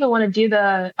 I don't even want to do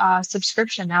the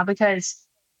subscription now because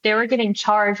they were getting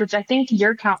charged, which I think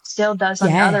your account still does on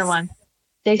your other Yes, one.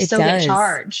 They it still get does.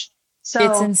 charged. It's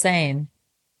So insane.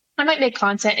 I might make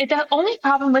content. The only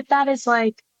problem with that is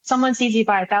like someone sees you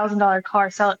buy $1,000 car,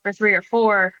 sell it for three or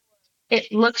four.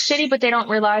 It looks shitty, but they don't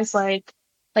realize like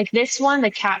this one,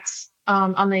 the cats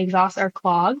on the exhaust are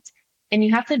clogged, and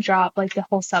you have to drop like the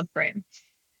whole subframe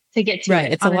to get to Right.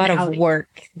 it It's a on an lot of Audi.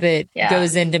 work that Yeah,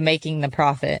 goes into making the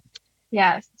profit.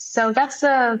 yeah. So that's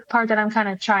the part that I'm kind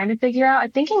of trying to figure out. I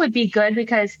think it would be good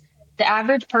because the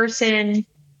average person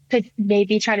could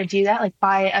maybe try to do that, like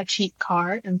buy a cheap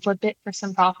car and flip it for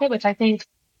some profit, which I think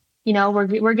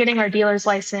we're getting our dealer's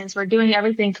license, we're doing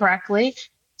everything correctly.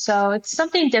 So it's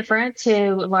something different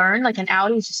to learn. Like an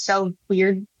Audi is just so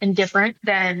weird and different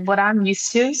than what I'm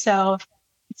used to. So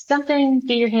it's something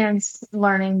get your hands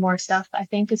learning more stuff. I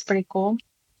think is pretty cool.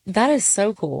 That is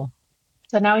so cool.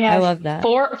 So now we I have love that.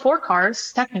 four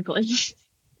cars technically.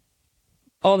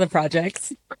 All the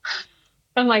projects.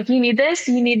 I'm like, you need this,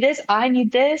 you need this, I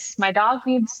need this, my dog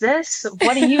needs this.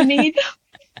 What do you need?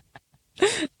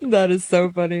 That is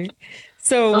so funny.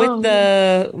 So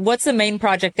Oh, what's the main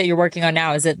project that you're working on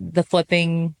now? Is it the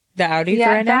flipping the Audi for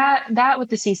yeah, right now? that with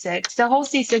the C6. The whole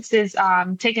C6 is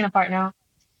taken apart now.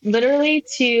 Literally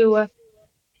to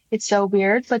it's so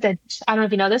weird, but I don't know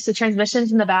if you know this, the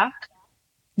transmission's in the back.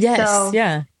 Yes. So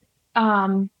Yeah.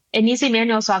 it needs a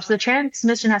manual swap. So the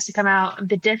transmission has to come out,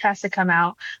 the diff has to come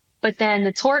out, but then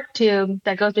the torque tube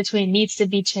that goes between needs to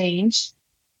be changed.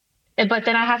 But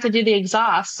then I have to do the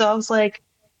exhaust. So I was like,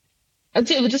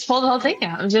 dude, just pull the whole thing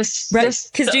out. Right. Just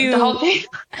Because the whole thing.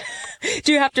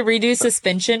 do you have to redo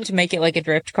suspension to make it like a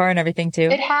drift car and everything too?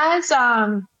 It has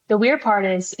the weird part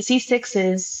is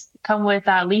C6s come with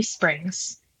leaf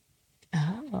springs,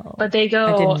 Oh, but they I did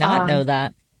go not know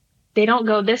that. they don't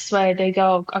go this way, they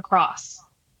go across.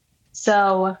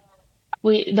 So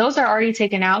we those are already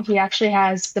taken out. He actually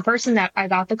has the person that I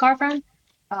got the car from,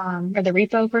 or the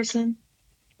repo person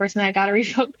that got a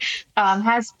repo,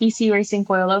 has BC Racing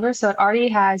coilovers. So it already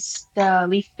has the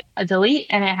leaf delete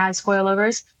and it has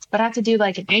coilovers. But I have to do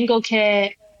like an angle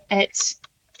kit. It's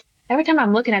every time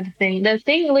I'm looking at the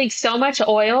thing leaks so much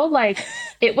oil. Like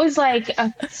it was like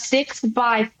a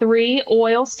 6x3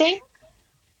 oil stain.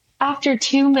 after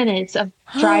 2 minutes of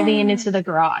driving it into the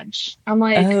garage. I'm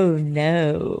like, Oh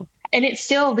no. and it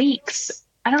still leaks.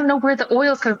 I don't know where the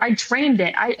oil's coming. I drained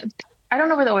it. I don't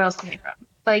know where the oil's coming from.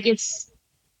 Like it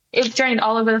drained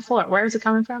all over the floor. Where is it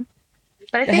coming from?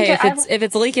 But I think Hey, I if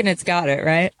it's leaking, it's got it,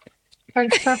 right? for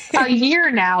a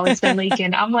year now it's been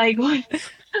leaking. I'm like, what?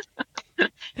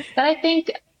 But I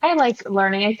think I like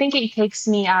learning. I think it takes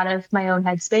me out of my own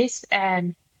headspace,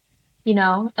 and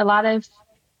a lot of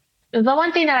the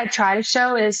one thing that I try to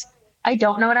show is I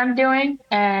don't know what I'm doing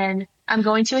and I'm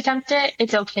going to attempt it.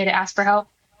 It's okay to ask for help.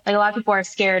 Like a lot of people are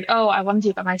scared. Oh, I want to do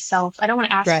it by myself. I don't want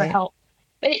to ask for Right. help.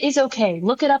 But it is okay.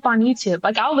 Look it up on YouTube.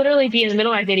 Like I'll literally be in the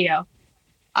middle of my video.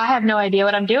 I have no idea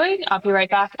what I'm doing. I'll be right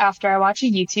back after I watch a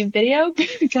YouTube video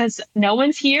because no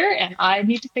one's here and I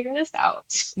need to figure this out.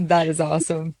 That is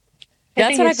awesome. I That's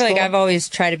think what I it's feel like cool. I've always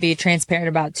tried to be transparent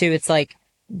about too. It's like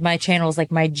my channel is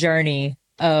like my journey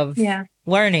of Yeah.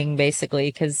 learning basically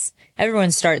because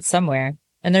everyone starts somewhere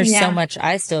and there's so Yeah. much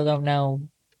I still don't know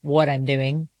what I'm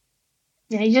doing.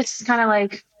 Yeah. You just kind of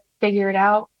like figure it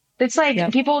out. It's like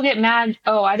Yep. people get mad.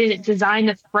 Oh, I didn't design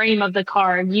the frame of the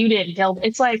car. You didn't build.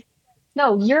 It's like,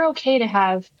 no, you're okay to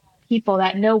have people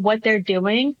that know what they're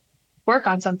doing work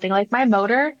on something. Like my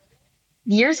motor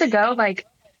years ago, like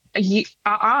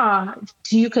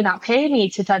you could not pay me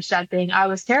to touch that thing. I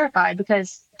was terrified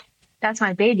because that's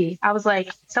my baby. I was like,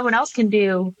 someone else can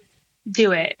do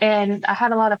it. And I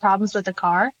had a lot of problems with the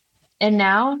car. And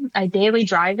now I daily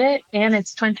drive it and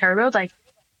it's twin turbo. Like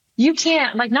you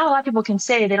can't like not a lot of people can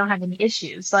say they don't have any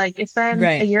issues. Like it's been a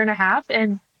Right. year and a half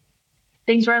and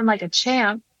things run like a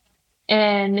champ.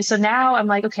 And so now I'm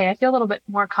like, okay, I feel a little bit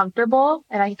more comfortable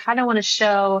and I kind of want to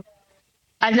show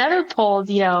I've never pulled,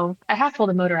 I have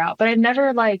pulled a motor out, but I've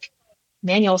never like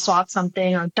manual swapped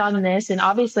something or done this. And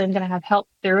obviously I'm going to have help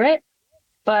through it.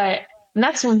 But and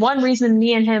that's one reason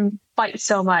me and him fight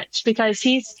so much because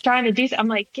he's trying to do, I'm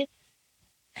like,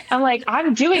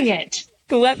 I'm doing it.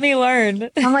 Let me learn.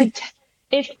 I'm like,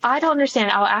 if I don't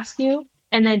understand, I'll ask you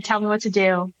and then tell me what to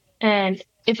do. And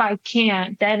if I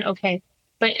can't, then okay.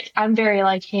 But I'm very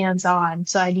like hands on,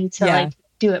 so I need to Yeah, like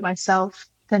do it myself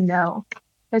to know.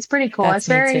 It's pretty cool. that's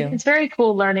me too. It's very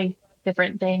cool learning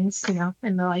different things,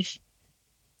 in the life.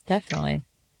 Definitely.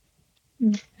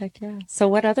 Mm. Heck yeah. So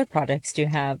what other products do you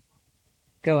have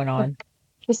going on?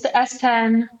 Just the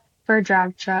S10 for a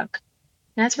drag truck.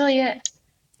 And that's really it.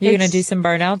 You gonna do It's some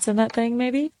burnouts in that thing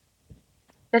maybe?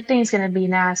 that thing's gonna be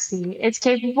nasty. It's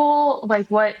capable, like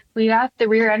what we got the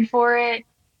rear end for it.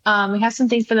 We have some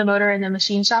things for the motor in the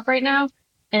machine shop right now,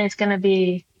 and it's gonna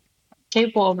be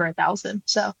capable over 1,000.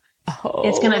 So it's Oh,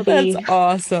 that's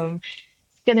awesome.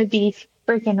 gonna be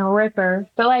freaking a ripper.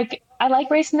 But like I like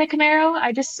racing the Camaro.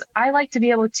 I like to be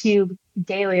able to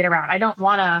daily it around. I don't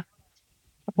want a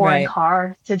foreign Right.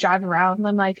 car to drive around.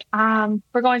 I'm like,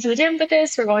 we're going to the gym with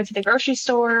this, we're going to the grocery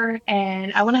store,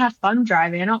 and I want to have fun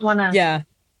driving. I don't want to Yeah.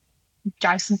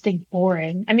 drive something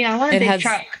boring. I mean, I want a It big has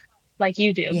truck like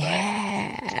you do, but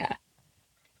yeah.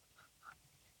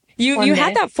 one You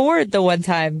had day. that Ford the one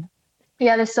time.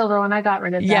 Yeah, the silver one, I got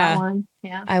rid of that Yeah. one.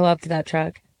 Yeah. I loved that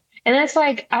truck. And it's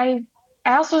like I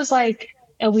also was like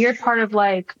a weird part of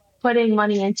like putting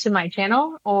money into my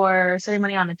channel or spending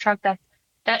money on a truck that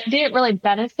didn't really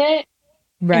benefit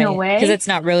in a Right. Because way. it's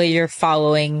not really your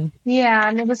following. Yeah,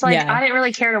 and it was like Yeah. I didn't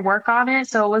really care to work on it,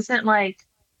 so it wasn't like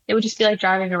it would just be like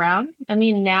driving around. I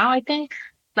mean, now I think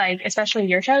like especially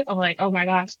your truck, I'm like, oh my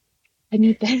gosh, I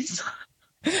need this.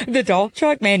 The Dolph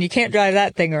truck, man, you can't drive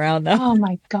that thing around though. Oh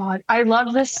my God. I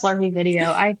love this Slurpee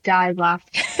video. I died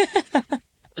laughing.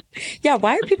 Yeah,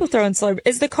 why are people throwing Slurpees?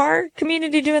 Is the car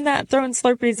community doing that? Throwing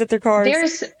Slurpees at their cars?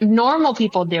 There's normal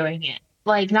people doing it.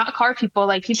 Like not car people,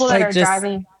 like people that Like are just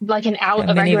driving like a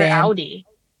a regular minivan. Audi.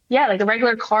 Yeah, like a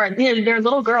regular car. They're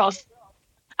little girls.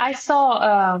 I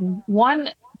saw one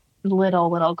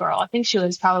little girl. I think she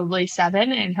was probably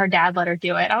 7 and her dad let her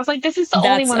do it. I was like, this is the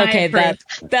only That's one I okay. approve.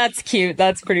 That's cute.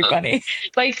 That's pretty funny.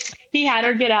 Like he had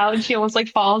her get out and she almost like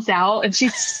falls out and she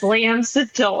slams the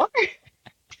door. I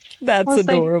That's was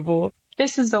like, adorable.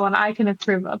 this is the one I can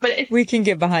approve of. But We can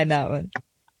get behind that one.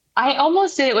 I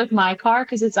almost did it with my car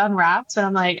because it's unwrapped, but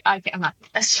I'm like, I'm not doing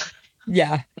this.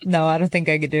 Yeah. No, I don't think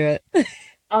I could do it.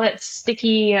 All that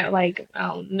sticky, like,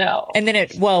 oh no. And then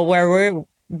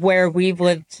where we've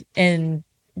lived in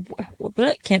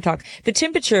can't talk. The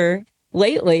temperature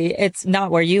lately, it's not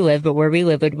where you live, but where we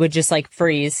live, it would just like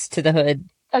freeze to the hood.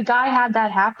 A guy had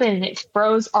that happen and it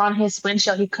froze on his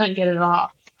windshield. He couldn't get it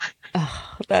off.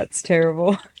 Oh, that's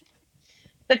terrible.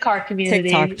 The car TikTok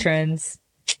community, trends.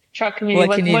 truck community,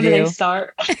 What can you when do they do?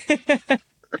 start?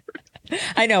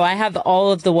 I know I have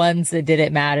all of the ones that did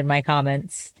it mad in my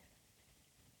comments.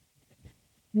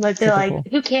 But they're like,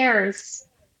 Typical. who cares?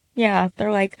 Yeah,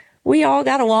 they're like, we all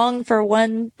got along for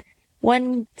one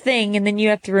thing and then you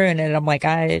have to ruin it. I'm like,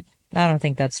 I don't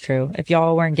think that's true. If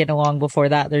y'all weren't getting along before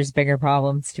that, there's bigger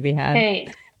problems to be had.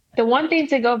 Hey, the one thing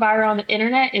to go viral on the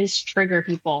internet is trigger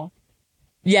people.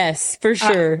 Yes, for Uh,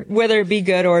 sure. Whether it be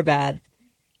good or bad.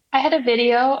 I had a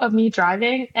video of me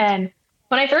driving, and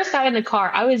when I first got in the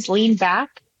car, I was leaned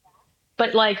back,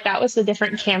 but like that was a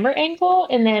different camera angle.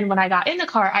 And then when I got in the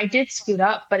car, I did scoot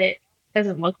up, but it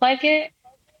doesn't look like it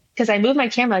because I moved my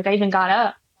camera, like I even got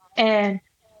up. And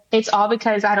it's all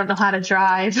because I don't know how to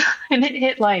drive. And it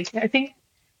hit like, I think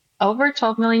over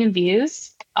 12 million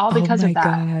views, all Oh because of my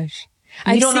that. gosh.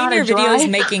 You I've don't know how seen to your videos drive?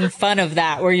 making fun of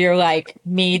that where you're like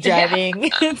me Yeah. driving.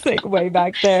 It's like way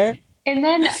back there. And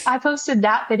then I posted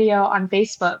that video on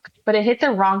Facebook, but it hit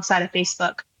the wrong side of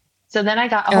Facebook. So then I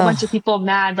got a whole bunch of Oh, people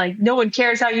mad, like, no one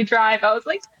cares how you drive. I was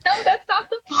like, no, that's not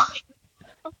the point.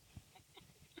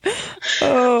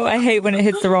 oh, I hate when it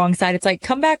hits the wrong side. It's like,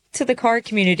 come back to the car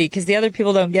community because the other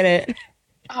people don't get it.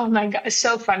 Oh my God. It's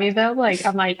so funny though. Like,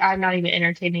 I'm not even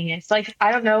entertaining it. It's like,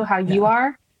 I don't know how you No.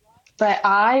 are, but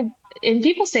and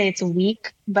people say it's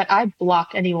weak, but I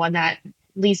block anyone that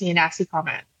leaves me a nasty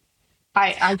comment.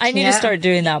 I I need to can't. start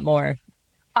doing that more.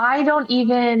 I don't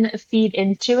even feed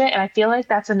into it. And I feel like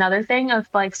that's another thing of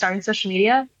like starting social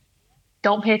media.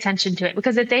 Don't pay attention to it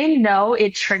because if they know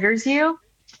it triggers you,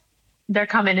 they're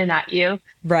coming in at you.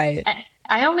 Right.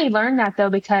 I only learned that though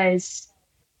because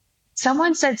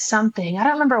someone said something. I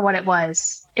don't remember what it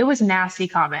was. It was a nasty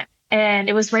comment. And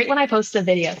it was right when I posted the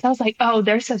video. So I was like, oh,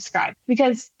 they're subscribed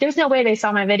because there's no way they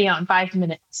saw my video in 5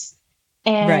 minutes.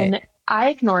 Right. And I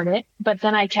ignored it, but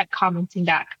then I kept commenting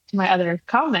back to my other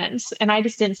comments and I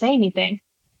just didn't say anything.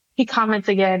 He comments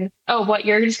again, oh, what,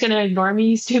 you're just going to ignore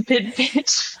me, you stupid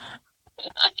bitch?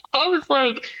 I was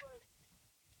like,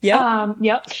 Yep.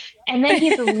 yep. And then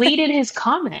he deleted his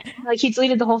comment. Like he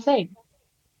deleted the whole thing.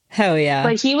 Hell yeah.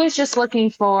 But he was just looking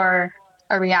for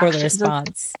a For the reaction. So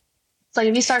response. it's like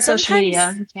if you start social media,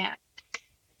 Sometimes, you can't.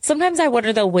 sometimes I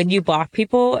wonder though, when you block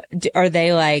people, are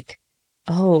they like,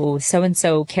 oh, so and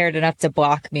so cared enough to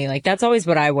block me? Like that's always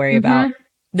what I worry about. Hmm.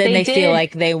 Then They they feel did.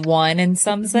 like they won in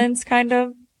some Mhm. sense, kind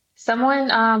of. Someone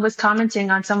was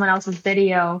commenting on someone else's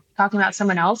video, talking about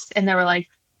someone else, and they were like,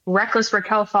 "Reckless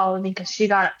Raquel followed me because she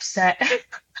got upset."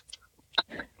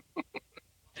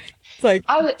 It's like,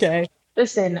 I would okay.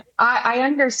 listen. I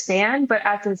understand, but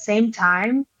at the same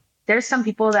time, there's some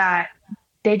people that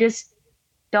they just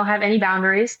don't have any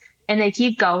boundaries and they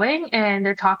keep going and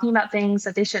they're talking about things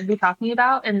that they shouldn't be talking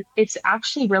about, and it's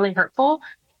actually really hurtful.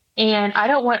 And I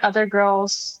don't want other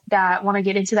girls that want to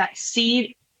get into that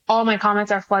see all my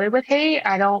comments are flooded with hate.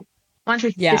 I don't want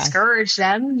to Yeah, discourage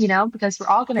them, because we're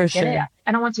all going for to get it. sure.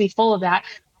 I don't want to be full of that.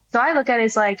 So I look at it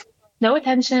as like no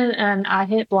attention and I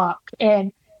hit block.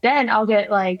 And then I'll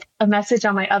get like a message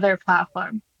on my other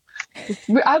platform.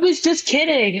 I was just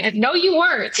kidding. And no, you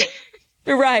weren't.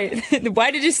 You're right.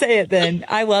 Why did you say it then?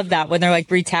 I love that when they're like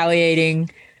retaliating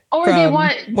Or from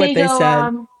what they they go,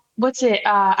 said. what's it?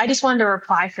 I just wanted a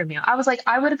reply from you. I was like,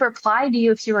 I would have replied to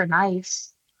you if you were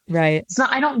nice. Right. It's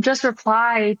not, I don't just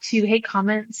reply to hate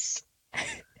comments.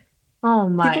 Oh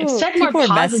my, said People are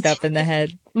messed up in the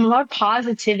head, more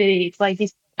positivity. It's like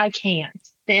these, I can't.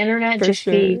 The internet for just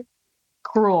be sure.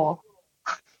 cruel.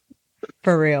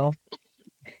 For real.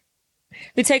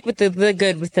 We take with the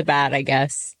good with the bad, I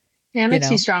guess. Yeah, it You makes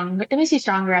you know, strong. It makes you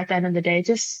stronger at the end of the day.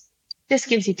 Just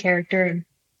gives you character. And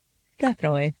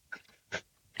definitely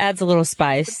adds a little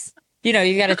spice. You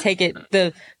got to take it.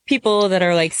 The people that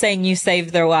are like saying you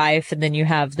saved their life, and then you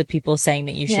have the people saying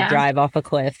that you should yeah, drive off a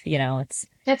cliff. it's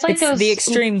like It's the those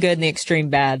extreme good and the extreme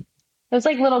bad.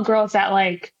 like little girls that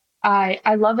like I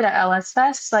love it at LS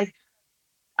Fest. Like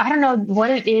I don't know what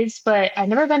it is, but I've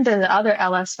never been to the other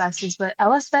LS Fests, but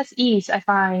LS Fest East, I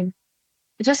find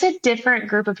just a different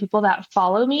group of people that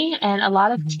follow me and a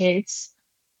lot of Mhm. kids.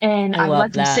 And I I let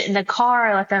love them that. sit in the car,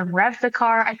 I let them rev the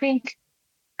car. I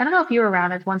don't know if you were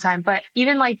around at one time, but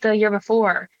even like the year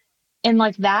before, and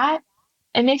like that,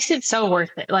 it makes it so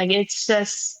worth it. Like it's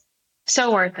just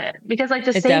so worth it because like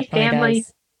It definitely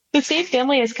does. the same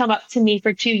family has come up to me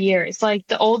for 2 years. Like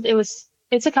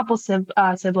it's a couple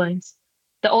siblings.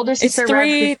 The older It's sister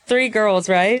revved three girls,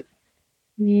 right?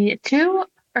 two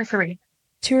or three,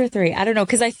 Two or three. I don't know.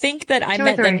 Cause I think that I two or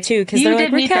met them three. too. Cause You they're like,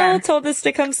 did meet Raquel them. told us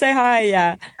to come say hi.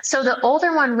 Yeah. So the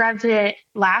older one revved it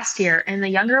last year, and the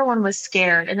younger one was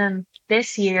scared. And then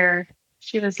this year,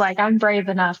 she was like, "I'm brave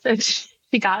enough," and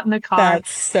she got in the car.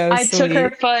 That's so I took her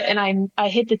sweet. foot and I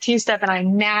hit the two step and I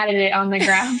matted it on the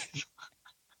ground.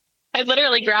 I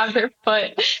literally grabbed her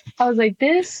foot. I was like,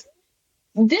 "This."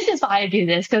 this is why I do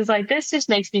this because like this just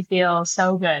makes me feel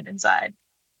so good inside.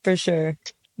 For sure.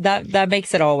 That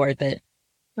makes it all worth it.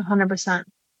 100%.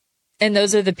 And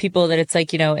those are the people that it's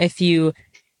like, if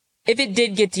it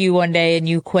did get to you one day and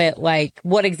you quit, like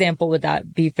what example would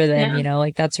that be for them? Yeah.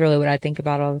 Like that's really what I think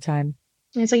about all the time.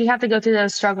 And it's like you have to go through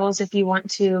those struggles if you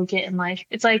want to get in life.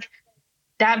 It's like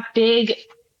that big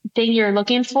thing you're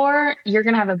looking for, you're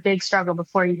gonna have a big struggle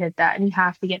before you hit that, and you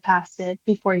have to get past it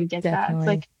before you get that. It's Definitely.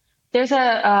 like there's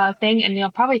a thing, and you'll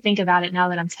probably think about it now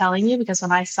that I'm telling you because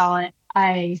when I saw it,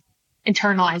 I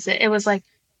internalized it. It was like,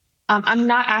 I'm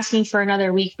not asking for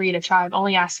another week for you to try. I'm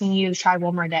only asking you to try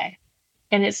one more day.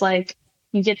 And it's like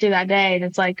you get through that day, and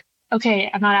it's like,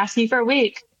 okay, I'm not asking you for a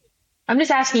week. I'm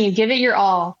just asking you, give it your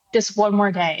all, just one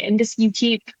more day, and just you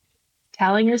keep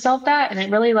telling yourself that, and it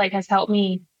really like has helped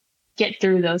me get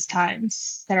through those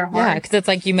times that are Yeah, hard. because it's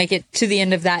like you make it to the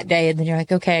end of that day and then you're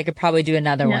like, okay, I could probably do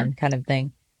another Yeah. one kind of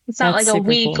thing. It's not That's like a super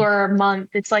week cool. or a month.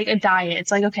 It's like a diet. It's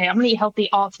like, okay, I'm gonna eat healthy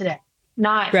all today,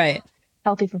 not Right.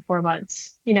 healthy for 4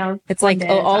 months, It's one like day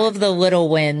at a all time. of the little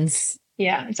wins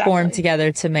Yeah, form exactly.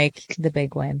 together to make the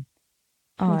big win.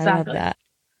 Oh, I love Exactly. that.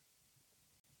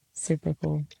 Super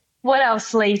cool. What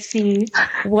else, Lacey?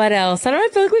 What else? I don't know. I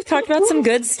feel like we've talked about some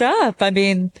good stuff. I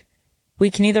mean,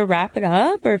 we can either wrap it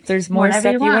up or if there's more Whatever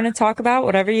you stuff you want want. to talk about,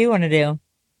 whatever you want to do.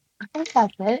 I think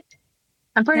that's it.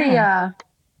 I'm pretty Yeah.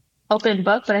 open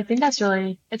book, but I think that's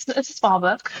really it's a small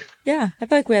book. Yeah. I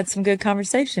feel like we had some good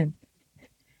conversation.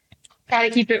 Gotta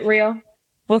keep it real.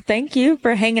 Well, thank you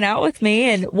for hanging out with me.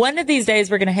 And one of these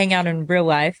days we're going to hang out in real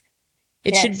life.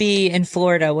 It should Yes. be in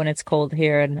Florida when it's cold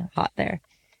here and hot there.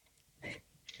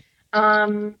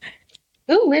 Um,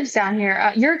 who lives down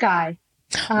here? Your guy.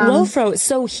 Lofro.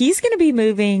 So he's going to be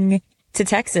moving to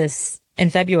Texas in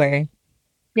February.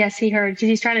 Yes, he heard because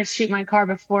he's trying to shoot my car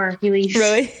before he leaves.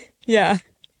 Really? Yeah.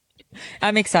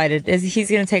 I'm excited. He's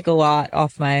going to take a lot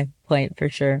off my plate for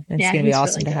sure. It's Yeah, going to be he's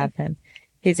awesome really to good. have him.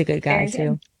 He's a good guy Very too.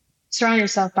 good. Surround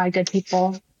yourself by good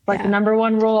people. Like the Yeah. number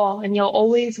one rule, and you'll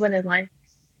always win in life.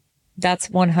 That's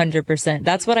 100%.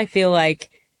 That's what I feel like,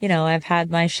 I've had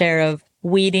my share of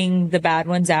weeding the bad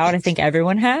ones out. I think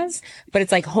everyone has, but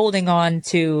it's like holding on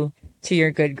to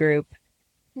your good group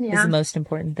is Yeah. the most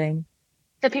important thing.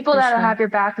 The people For that'll sure. have your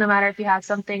back no matter if you have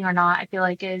something or not, I feel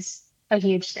like is a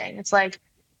huge thing. It's like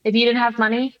if you didn't have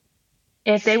money,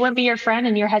 if they wouldn't be your friend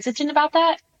and you're hesitant about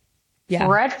that, Yeah.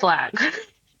 red flag.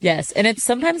 Yes. And it's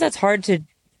sometimes that's hard to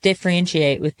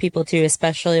differentiate with people too,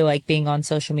 especially like being on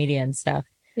social media and stuff.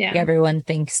 Like Yeah. everyone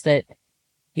thinks that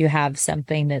you have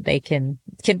something that they can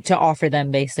to offer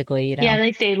them basically, Yeah,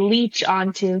 like they leech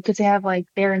onto because they have like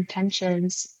their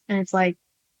intentions. And it's like,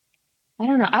 I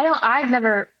don't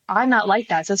know. I'm not like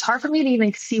that. So it's hard for me to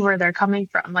even see where they're coming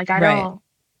from. Like I Right. don't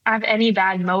have any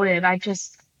bad motive. I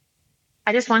just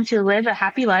want to live a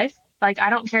happy life. Like I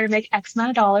don't care to make X amount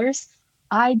of dollars.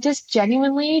 I just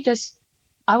genuinely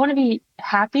I want to be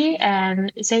happy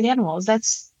and save animals.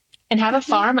 And have a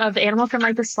farm of animals from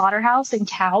like the slaughterhouse and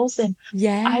cows and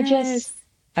I just Yes.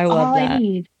 I love all I that.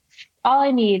 need. All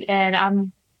I need and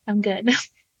I'm good.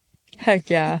 Heck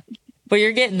yeah. Well,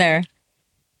 you're getting there.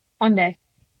 One day.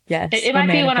 Yes. It We're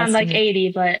might be when I'm like manifesting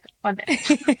 80, but one day.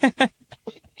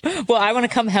 it. Well, I want to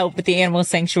come help with the animal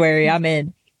sanctuary. I'm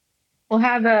in. We'll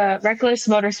have a reckless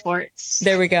motorsports.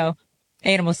 There we go.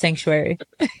 Animal sanctuary.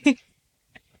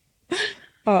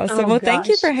 Awesome. Oh Well, thank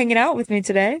you gosh. for hanging out with me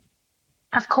today.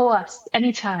 Of course.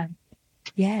 Anytime.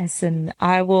 Yes. And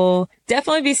I will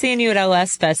definitely be seeing you at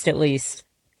LS Fest at least.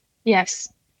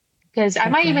 Yes. Because I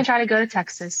might Okay. even try to go to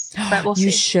Texas, but we'll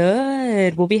You see.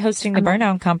 should. We'll be hosting the I might.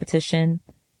 burnout competition.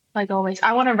 Like always.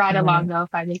 I want to ride along though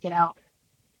if I make it out.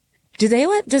 Does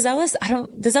LS I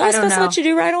Fest don't know. let you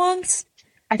do ride-alongs?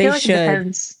 I They feel like should. it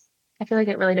depends. I feel like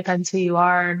it really depends who you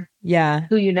are and Yeah.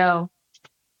 who you know.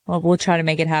 Well, we'll try to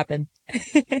make it happen.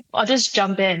 I'll just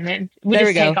jump in and we There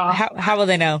just we go. take off. How will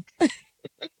they know?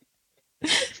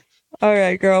 All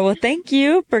right, girl. Well, thank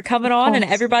you for coming Of on, and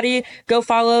course. everybody go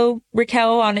follow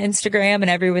Raquel on Instagram and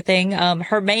everything.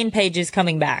 Her main page is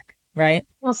coming back, right?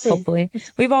 We'll see. Hopefully.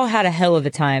 We've all had a hell of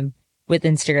a time with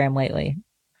Instagram lately.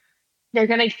 They're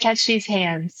gonna catch these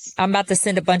hands. I'm about to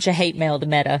send a bunch of hate mail to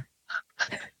Meta.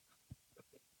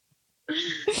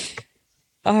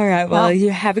 All right. Well, you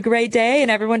have a great day,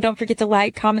 and everyone don't forget to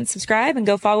like, comment, subscribe, and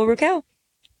go follow Raquel.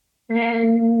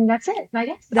 And that's it, I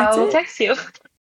guess. That's I'll it. text you.